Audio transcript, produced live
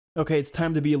Okay, it's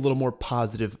time to be a little more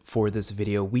positive for this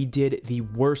video. We did the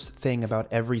worst thing about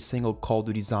every single Call of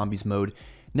Duty Zombies mode.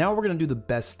 Now we're going to do the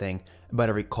best thing about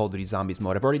every Call of Duty Zombies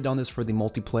mode. I've already done this for the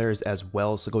multiplayers as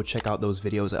well, so go check out those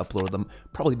videos. I uploaded them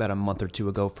probably about a month or two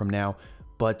ago from now.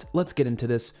 But let's get into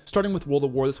this. Starting with World at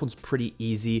War, this one's pretty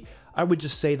easy. I would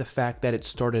just say the fact that it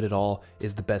started at all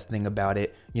is the best thing about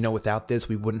it. You know, without this,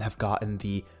 we wouldn't have gotten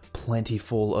the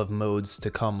plentiful of modes to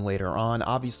come later on.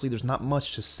 Obviously, there's not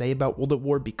much to say about World at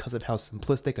War because of how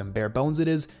simplistic and bare bones it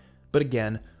is. But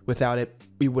again, without it,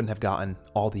 we wouldn't have gotten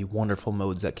all the wonderful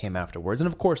modes that came afterwards. And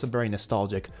of course, I'm very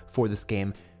nostalgic for this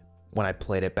game when I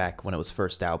played it back when it was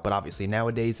first out, but obviously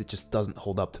nowadays it just doesn't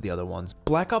hold up to the other ones.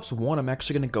 Black Ops 1, I'm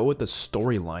actually going to go with the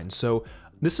storyline. So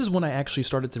this is when I actually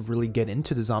started to really get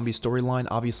into the zombie storyline.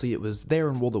 Obviously it was there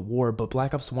in World at War, but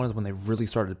Black Ops 1 is when they really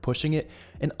started pushing it.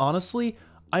 And honestly,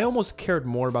 I almost cared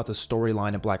more about the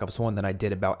storyline in Black Ops 1 than I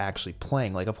did about actually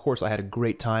playing. Like, of course, I had a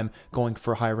great time going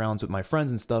for high rounds with my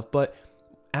friends and stuff, but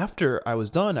after I was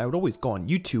done, I would always go on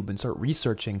YouTube and start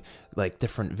researching like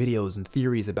different videos and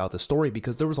theories about the story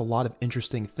because there was a lot of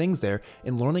interesting things there,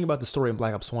 and learning about the story in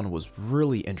Black Ops 1 was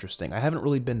really interesting. I haven't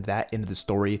really been that into the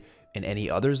story in any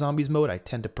other zombies mode. I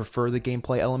tend to prefer the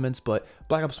gameplay elements, but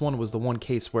Black Ops 1 was the one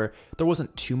case where there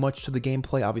wasn't too much to the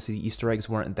gameplay. Obviously, the Easter eggs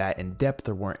weren't that in depth.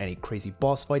 There weren't any crazy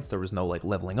boss fights. There was no like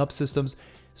leveling up systems.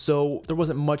 So there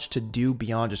wasn't much to do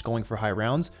beyond just going for high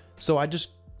rounds. So I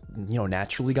just, you know,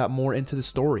 naturally got more into the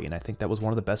story, and I think that was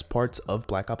one of the best parts of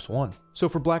Black Ops 1. So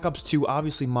for Black Ops 2,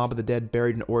 obviously Mob of the Dead,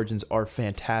 Buried, and Origins are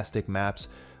fantastic maps,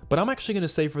 but I'm actually going to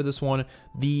say for this one,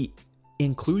 the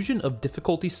inclusion of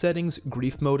difficulty settings,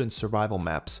 grief mode, and survival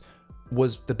maps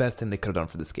was the best thing they could have done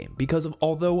for this game. Because of,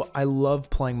 although I love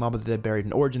playing Mob of the Dead, Buried,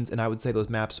 and Origins, and I would say those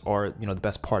maps are, you know, the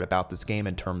best part about this game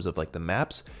in terms of like the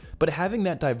maps, but having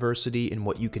that diversity in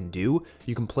what you can do,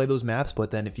 you can play those maps, but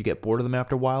then if you get bored of them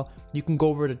after a while, you can go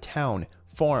over to town,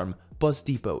 farm, bus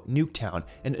depot, Nuketown,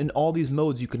 and in all these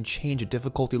modes you can change the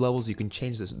difficulty levels, you can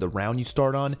change the round you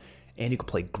start on, and you can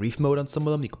play grief mode on some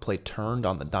of them, you can play turned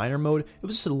on the diner mode. It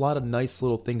was just a lot of nice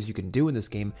little things you can do in this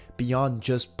game beyond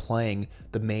just playing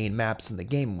the main maps in the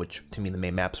game, which to me the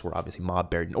main maps were obviously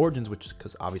Mob, Buried, and Origins, which is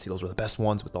because obviously those were the best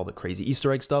ones with all the crazy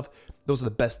Easter egg stuff. Those are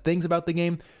the best things about the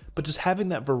game, but just having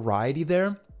that variety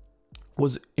there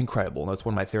was incredible, and that's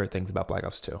one of my favorite things about Black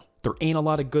Ops 2. There ain't a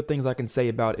lot of good things I can say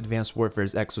about Advanced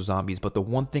Warfare's Exo Zombies, but the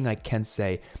one thing I can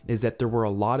say is that there were a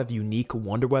lot of unique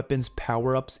wonder weapons,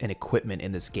 power-ups, and equipment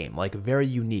in this game. Like, very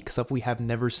unique, stuff we have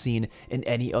never seen in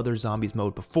any other Zombies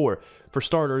mode before. For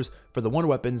starters, for the wonder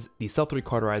weapons, the Stealth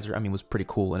Recarterizer, I mean, was pretty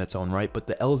cool in its own right, but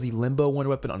the LZ Limbo wonder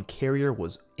weapon on Carrier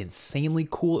was insanely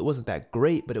cool. It wasn't that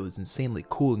great, but it was insanely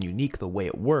cool and unique the way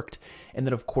it worked. And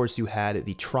then, of course, you had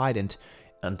the Trident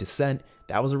on Descent.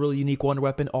 That was a really unique wonder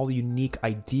weapon. All the unique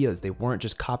ideas, they weren't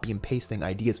just copy and pasting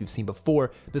ideas we've seen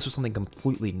before. This was something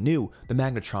completely new. The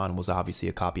Magnetron was obviously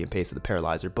a copy and paste of the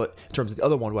Paralyzer, but in terms of the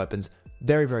other wonder weapons,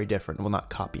 very, very different. Well, not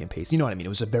copy and paste, you know what I mean? It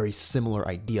was a very similar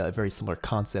idea, a very similar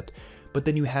concept. But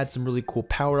then you had some really cool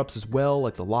power-ups as well,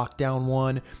 like the lockdown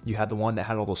one. You had the one that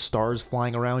had all those stars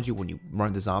flying around you when you run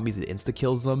into zombies, it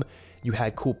insta-kills them. You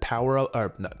had cool power-up,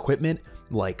 or equipment,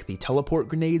 like the teleport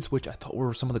grenades, which I thought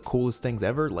were some of the coolest things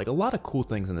ever. Like, a lot of cool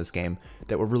things in this game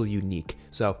that were really unique.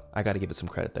 So I gotta give it some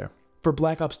credit there. For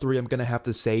Black Ops 3, I'm gonna have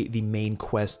to say the main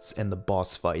quests and the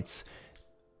boss fights.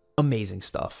 Amazing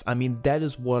stuff. I mean, that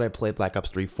is what I play Black Ops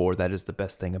 3 for. That is the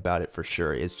best thing about it for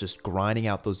sure. It's just grinding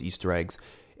out those Easter eggs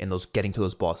and those getting to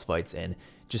those boss fights, and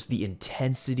just the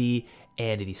intensity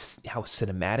and how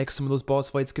cinematic some of those boss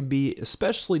fights can be,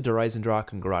 especially Drak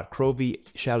and Garad Krovi,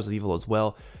 Shadows of Evil as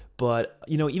well. But,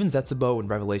 you know, even Zetsubo and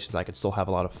Revelations I could still have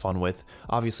a lot of fun with.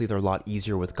 Obviously, they're a lot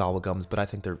easier with Gobblegums, but I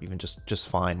think they're even just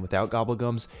fine without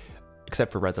Gobblegums.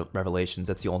 Except for Revelations,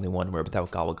 that's the only one where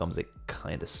without Gobblegums it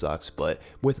kind of sucks. But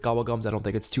with Gobblegums, I don't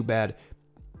think it's too bad.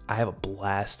 I have a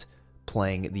blast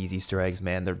playing these Easter eggs,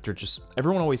 man. They're just,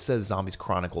 everyone always says Zombies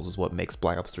Chronicles is what makes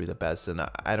Black Ops 3 the best, and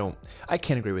I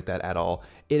can't agree with that at all.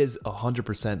 It is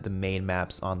 100% the main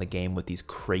maps on the game with these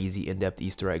crazy in-depth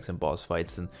Easter eggs and boss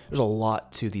fights, and there's a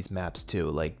lot to these maps too.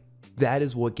 Like, that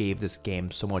is what gave this game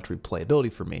so much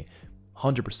replayability for me.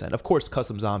 100%. Of course,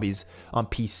 custom zombies on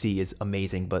PC is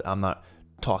amazing, but I'm not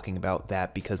talking about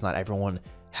that because not everyone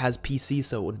has PC,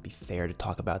 so it wouldn't be fair to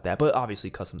talk about that. But obviously,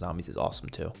 custom zombies is awesome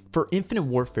too. For Infinite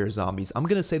Warfare zombies, I'm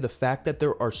gonna say the fact that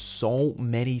there are so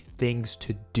many things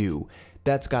to do,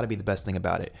 that's gotta be the best thing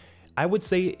about it. I would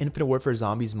say Infinite Warfare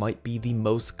Zombies might be the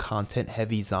most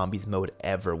content-heavy zombies mode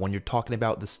ever when you're talking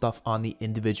about the stuff on the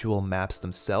individual maps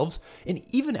themselves, and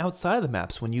even outside of the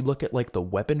maps, when you look at like the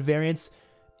weapon variants,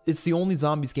 it's the only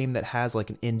zombies game that has like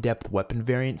an in-depth weapon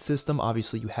variant system.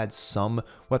 Obviously, you had some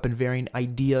weapon variant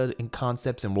idea and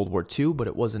concepts in World War II, but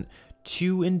it wasn't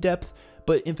too in-depth.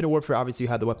 But Infinite Warfare, obviously, you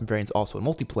had the weapon variants also in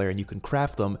multiplayer, and you can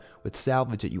craft them with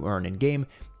salvage that you earn in-game.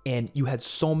 And you had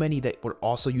so many that were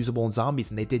also usable in zombies,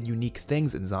 and they did unique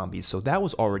things in zombies. So that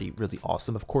was already really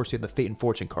awesome. Of course, you had the Fate and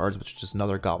Fortune cards, which is just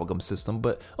another Gobblegum system,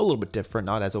 but a little bit different,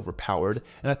 not as overpowered.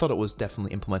 And I thought it was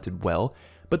definitely implemented well.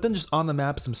 But then just on the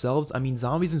maps themselves, I mean,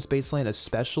 Zombies in Spaceland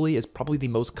especially is probably the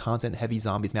most content-heavy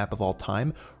zombies map of all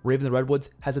time. Raven the Redwoods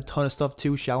has a ton of stuff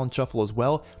too, Shallon Shuffle as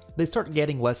well. They start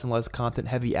getting less and less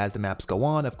content-heavy as the maps go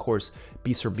on. Of course,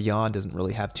 Beasts or Beyond doesn't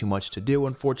really have too much to do,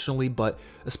 unfortunately, but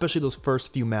especially those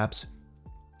first few maps,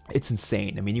 it's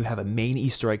insane. I mean, you have a main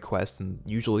Easter egg quest, and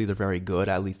usually they're very good.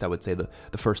 At least I would say the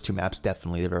first two maps,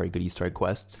 definitely, they're very good Easter egg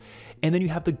quests. And then you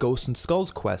have the Ghosts and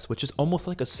Skulls quest, which is almost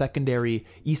like a secondary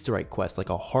Easter egg quest, like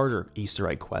a harder Easter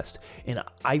egg quest. And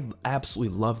I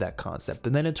absolutely love that concept.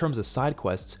 And then in terms of side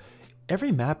quests,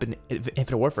 every map in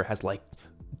Infinite Warfare has like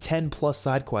 10 plus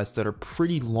side quests that are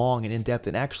pretty long and in-depth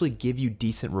and actually give you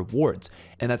decent rewards.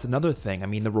 And that's another thing. I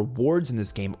mean, the rewards in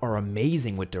this game are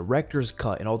amazing with Director's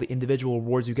Cut and all the individual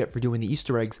rewards you get for doing the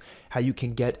Easter eggs, how you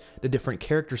can get the different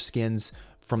character skins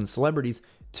from the celebrities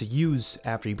to use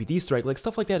after you beat the Easter egg. Like,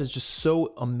 stuff like that is just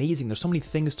so amazing. There's so many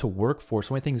things to work for,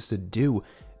 so many things to do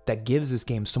that gives this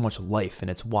game so much life,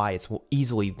 and it's why it's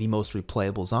easily the most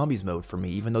replayable zombies mode for me,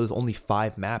 even though there's only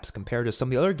 5 maps compared to some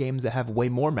of the other games that have way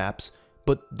more maps,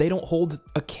 but they don't hold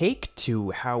a cake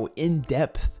to how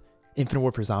in-depth Infinite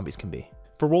Warfare Zombies can be.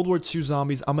 For World War II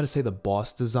Zombies, I'm going to say the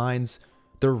boss designs,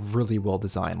 they're really well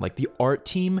designed. Like, the art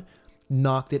team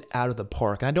knocked it out of the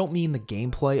park. And I don't mean the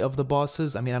gameplay of the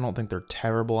bosses. I mean, I don't think they're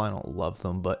terrible. I don't love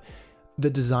them, but the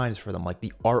designs for them, like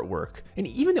the artwork, and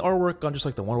even the artwork on just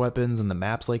like the war weapons and the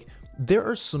maps, like there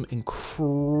are some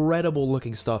incredible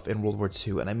looking stuff in World War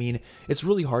II. And I mean, it's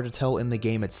really hard to tell in the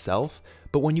game itself,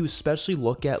 but when you especially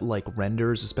look at like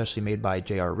renders, especially made by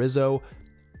J.R. Rizzo,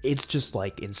 it's just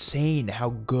like insane how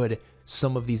good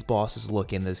some of these bosses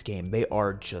look in this game. They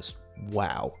are just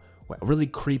wow. Really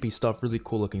creepy stuff, really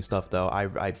cool looking stuff though.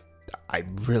 I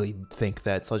really think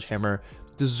that Sledgehammer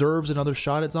deserves another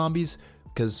shot at Zombies,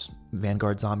 because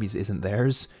Vanguard Zombies isn't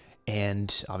theirs,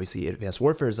 and obviously Advanced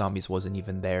Warfare Zombies wasn't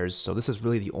even theirs, so this is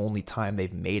really the only time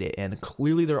they've made it, and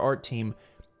clearly their art team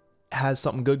has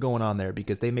something good going on there,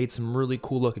 because they made some really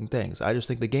cool looking things. I just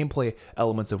think the gameplay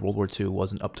elements of World War II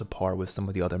wasn't up to par with some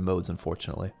of the other modes,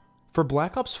 unfortunately. For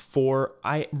Black Ops 4,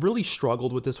 I really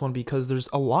struggled with this one because there's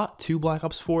a lot to Black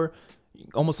Ops 4.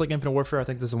 Almost like Infinite Warfare, I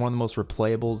think this is one of the most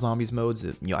replayable zombies modes.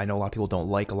 You know, I know a lot of people don't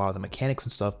like a lot of the mechanics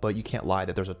and stuff, but you can't lie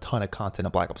that there's a ton of content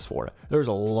in Black Ops 4. There's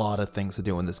a lot of things to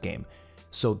do in this game,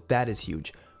 so that is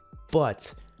huge.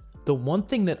 But the one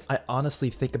thing that I honestly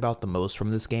think about the most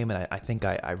from this game, and I think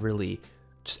I really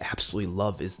just absolutely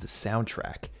love, is the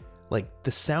soundtrack. Like,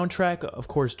 the soundtrack, of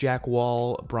course, Jack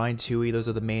Wall, Brian Toohey, those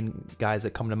are the main guys that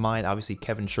come to mind. Obviously,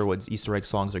 Kevin Sherwood's Easter egg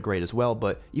songs are great as well,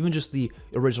 but even just the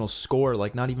original score,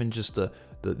 like not even just the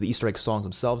Easter egg songs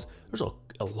themselves, there's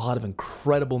a lot of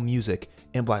incredible music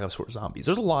in Black Ops 4 Zombies.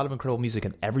 There's a lot of incredible music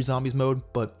in every Zombies mode,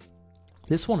 but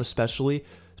this one especially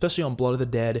on Blood of the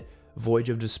Dead, Voyage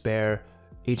of Despair,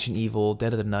 Ancient Evil,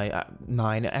 Dead of the Night,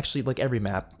 9, actually like every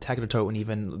map, Attack of the Toten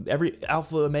even, every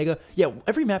Alpha, Omega, yeah,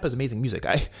 every map has amazing music.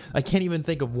 I can't even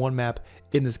think of one map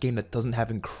in this game that doesn't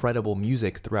have incredible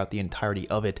music throughout the entirety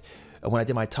of it. When I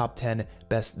did my top 10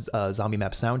 best zombie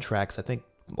map soundtracks, I think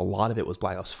a lot of it was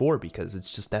Black Ops 4, because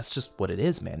that's just what it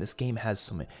is, man. This game has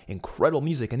some incredible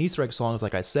music, and Easter egg songs,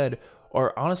 like I said,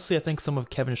 are honestly, I think, some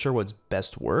of Kevin Sherwood's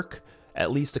best work,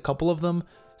 at least a couple of them,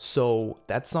 so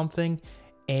that's something.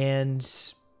 And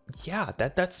yeah,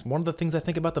 that's one of the things I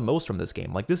think about the most from this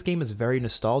game. Like, this game is very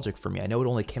nostalgic for me. I know it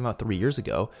only came out 3 years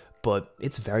ago, but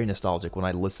it's very nostalgic when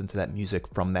I listen to that music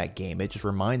from that game. It just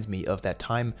reminds me of that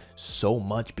time so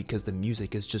much, because the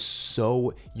music is just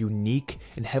so unique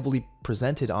and heavily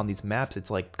presented on these maps.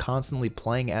 It's like constantly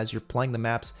playing as you're playing the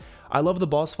maps. I love the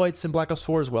boss fights in Black Ops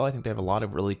 4 as well. I think they have a lot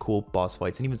of really cool boss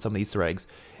fights, and even some of the Easter eggs.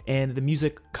 And the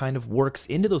music kind of works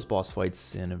into those boss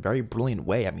fights in a very brilliant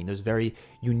way. I mean, there's very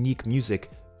unique music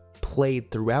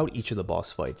played throughout each of the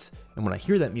boss fights. And when I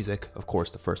hear that music, of course,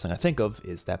 the first thing I think of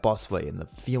is that boss fight and the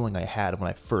feeling I had when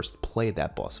I first played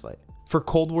that boss fight. For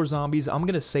Cold War Zombies, I'm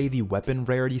going to say the weapon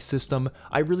rarity system.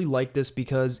 I really like this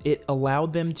because it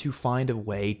allowed them to find a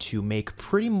way to make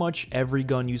pretty much every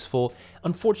gun useful.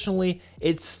 Unfortunately,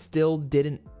 it still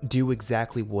didn't do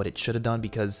exactly what it should have done,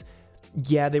 because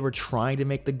yeah, they were trying to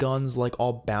make the guns like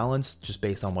all balanced just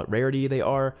based on what rarity they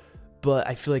are, but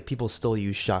I feel like people still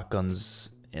use shotguns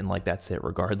and like that's it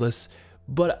regardless.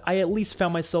 but I at least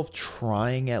found myself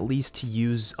trying at least to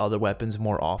use other weapons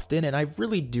more often, and I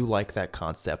really do like that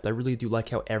concept. I really do like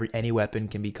how any weapon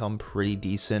can become pretty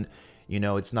decent. You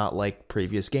know, it's not like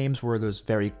previous games where there's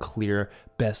very clear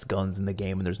best guns in the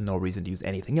game and there's no reason to use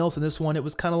anything else. In this one, it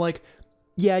was kind of like,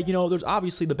 yeah, you know, there's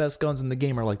obviously the best guns in the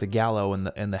game are like the Gallo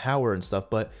and the Howler and stuff,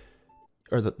 but,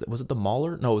 or was it the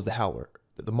Mauler? No, it was the Howler.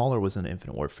 The Mauler was in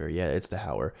Infinite Warfare. Yeah, it's the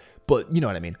Howler. But you know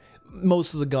what I mean.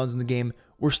 Most of the guns in the game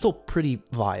were still pretty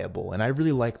viable, and I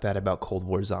really like that about Cold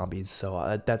War Zombies.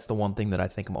 So that's the one thing that I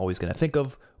think I'm always going to think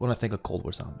of when I think of Cold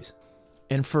War Zombies.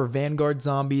 And for Vanguard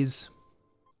Zombies,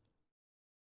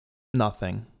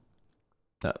 nothing.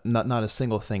 Not a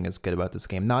single thing is good about this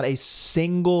game. Not a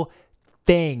single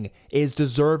thing is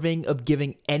deserving of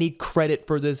giving any credit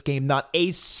for this game. Not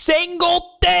a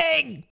single thing!